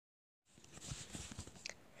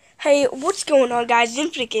Hey, what's going on, guys?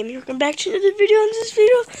 Infinite Gaming. Welcome back to another video. In this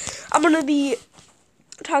video, I'm gonna be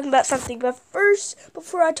talking about something, but first,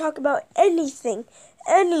 before I talk about anything,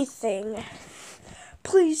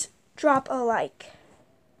 please drop a like.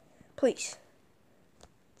 Please.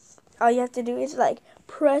 All you have to do is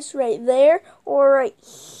press right there or right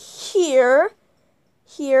here,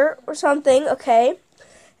 or something, okay?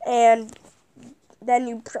 And then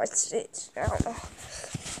you press it. I don't know.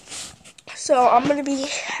 So I'm gonna be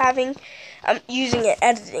I'm using an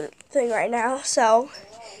editing thing right now, so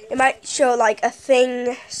it might show like a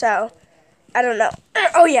thing, so I don't know.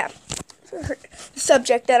 Oh yeah, the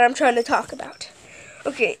subject that I'm trying to talk about.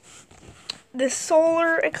 Okay, the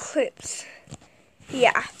solar eclipse.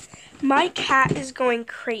 Yeah, my cat is going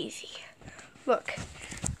crazy. Look.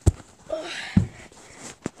 I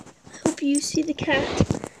hope you see the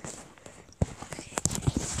cat.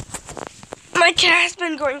 My cat has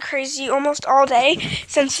been going crazy almost all day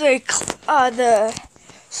since the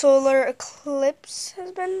solar eclipse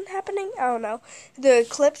has been happening. I don't know. The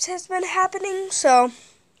eclipse has been happening, so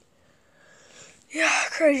yeah,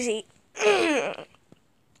 crazy.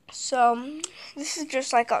 So this is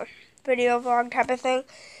just like a video vlog type of thing,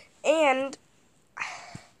 and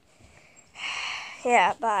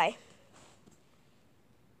yeah, bye.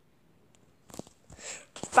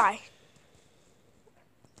 Bye.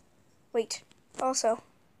 Wait. Also,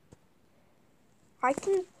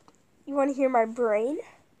 you want to hear my brain?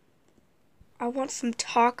 I want some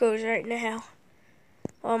tacos right now.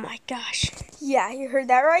 Oh my gosh. Yeah, you heard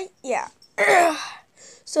that right? Yeah.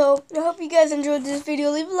 So, I hope you guys enjoyed this video.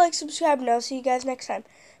 Leave a like, subscribe, and I'll see you guys next time.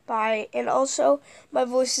 Bye. And also, my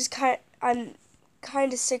voice is I'm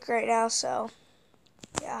kind of sick right now, so,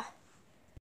 yeah.